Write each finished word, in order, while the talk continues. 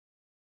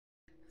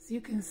As you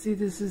can see,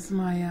 this is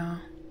my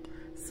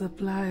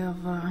supply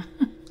of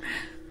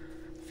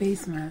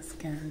face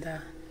mask, and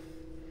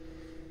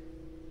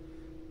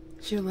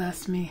she'll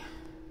last me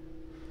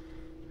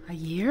a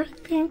year,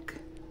 I think,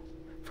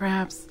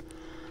 perhaps.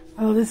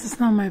 Well, this is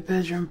not my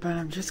bedroom, but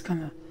I'm just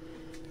gonna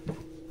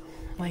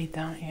lay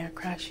down here,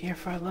 crash here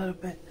for a little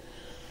bit.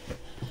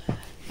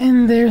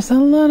 And there's a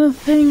lot of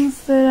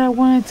things that I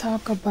want to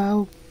talk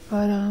about,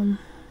 but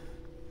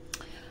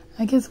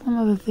I guess one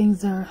of the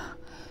things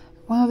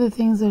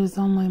that is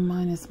on my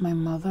mind is my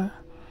mother.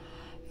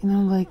 You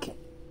know, like,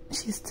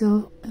 she's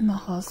still in the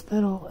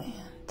hospital, and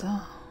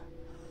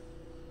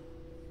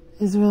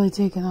it's really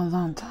taken a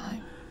long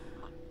time.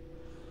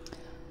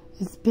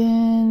 It's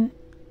been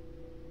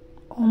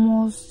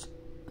almost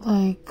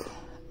like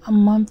a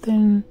month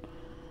and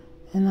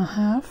a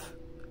half,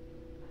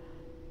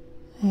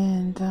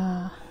 and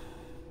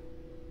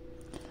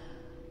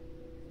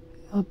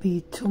it'll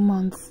be 2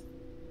 months.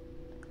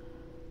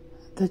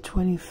 The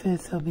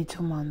 25th, it'll be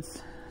 2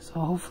 months. So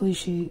hopefully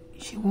she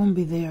won't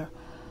be there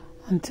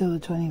until the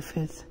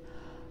 25th.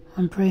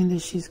 I'm praying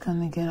that she's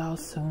gonna get out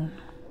soon.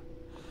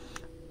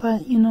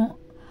 But, you know,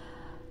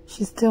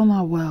 she's still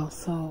not well,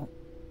 so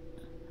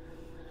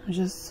I'm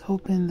just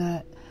hoping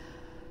that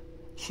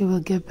she will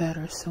get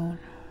better soon.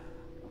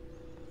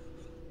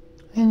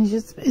 And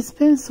it's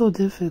been so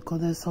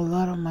difficult. There's a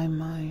lot on my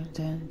mind,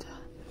 and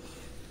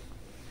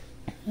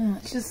you know,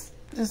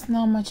 there's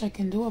not much I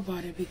can do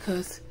about it,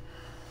 because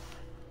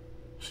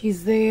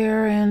she's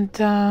there, and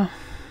I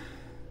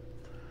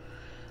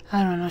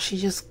don't know,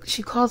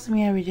 she calls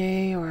me every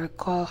day, or I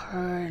call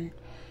her, and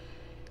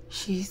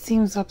she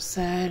seems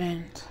upset,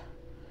 and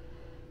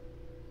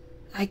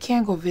I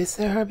can't go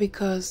visit her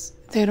because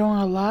they don't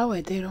allow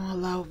it. They don't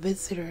allow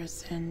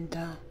visitors, and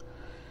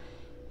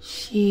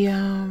she,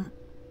 you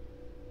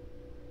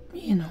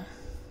know,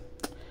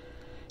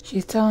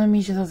 she's telling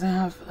me she doesn't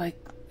have, like,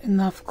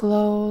 enough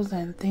clothes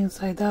and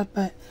things like that,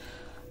 but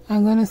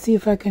I'm gonna see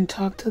if I can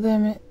talk to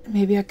them.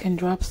 Maybe I can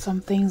drop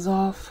some things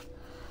off.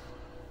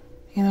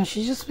 You know,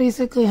 she just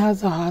basically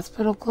has the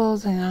hospital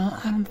clothes, and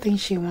I don't think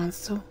she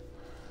wants to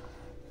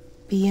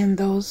be in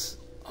those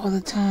all the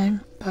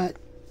time, but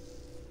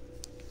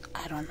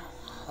I don't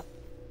know.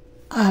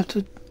 I'll have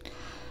to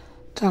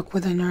talk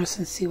with the nurse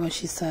and see what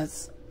she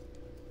says.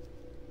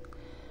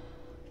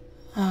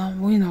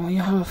 You know, when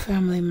you have a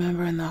family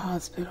member in the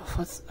hospital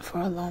for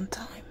a long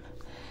time,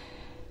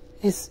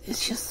 it's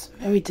just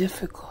very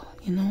difficult,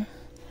 you know?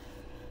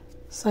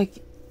 It's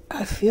like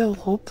I feel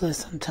hopeless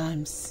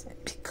sometimes,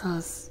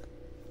 because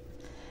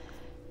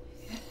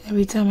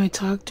every time I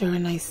talk to her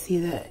and I see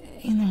that,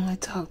 you know, I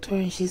talk to her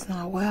and she's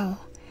not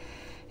well,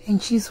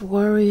 and she's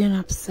worried and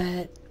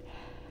upset,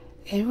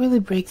 it really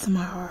breaks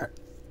my heart.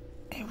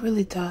 It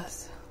really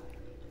does.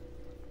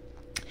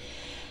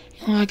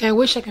 And like, I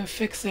wish I could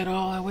fix it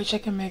all. I wish I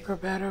could make her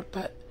better,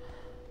 but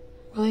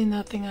really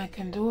nothing I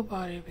can do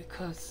about it,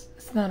 because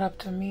it's not up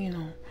to me, you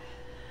know.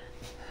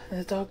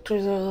 The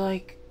doctors are,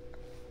 like,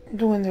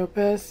 doing their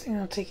best, you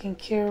know, taking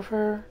care of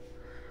her.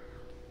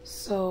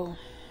 So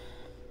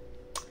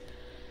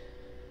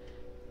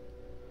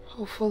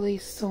hopefully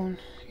soon,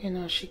 you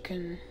know, she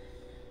can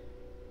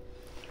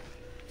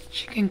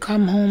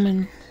come home,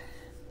 and,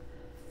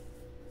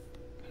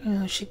 you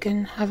know, she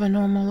can have a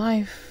normal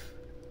life.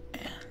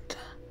 And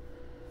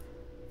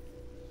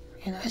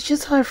you know, it's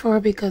just hard for her,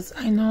 because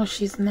I know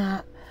she's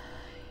not,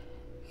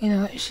 you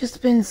know, it's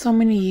just been so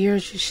many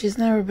years. She's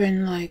never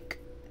been, like,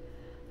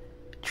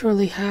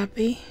 truly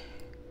happy,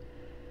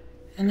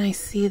 and I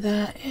see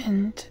that,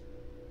 and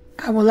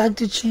I would like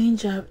to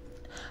change that.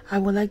 I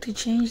would like to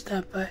change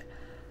that, but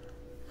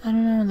I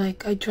don't know,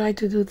 like, I try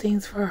to do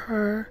things for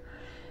her,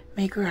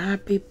 make her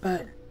happy,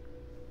 but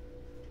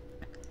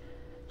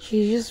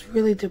she's just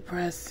really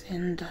depressed,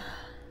 and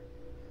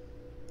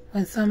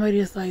when somebody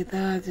is like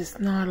that, there's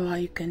not a lot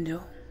you can do.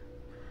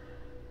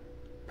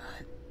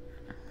 But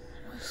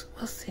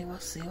we'll see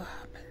what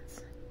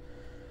happens.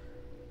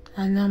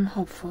 And I'm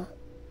hopeful.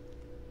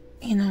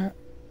 You know,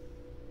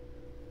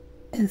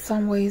 in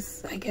some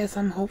ways, I guess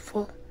I'm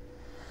hopeful.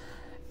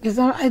 Because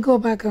I go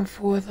back and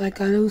forth, like,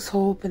 I lose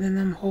hope, and then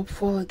I'm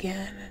hopeful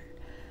again.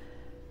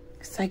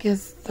 Because I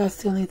guess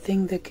that's the only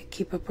thing that could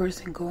keep a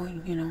person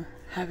going, you know,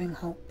 having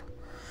hope.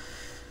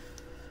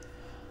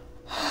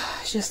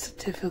 It's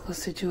just a difficult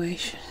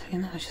situation, you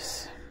know.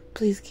 Just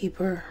please keep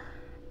her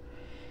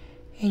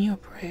in your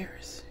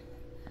prayers.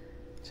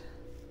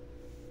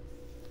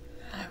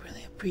 I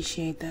really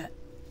appreciate that.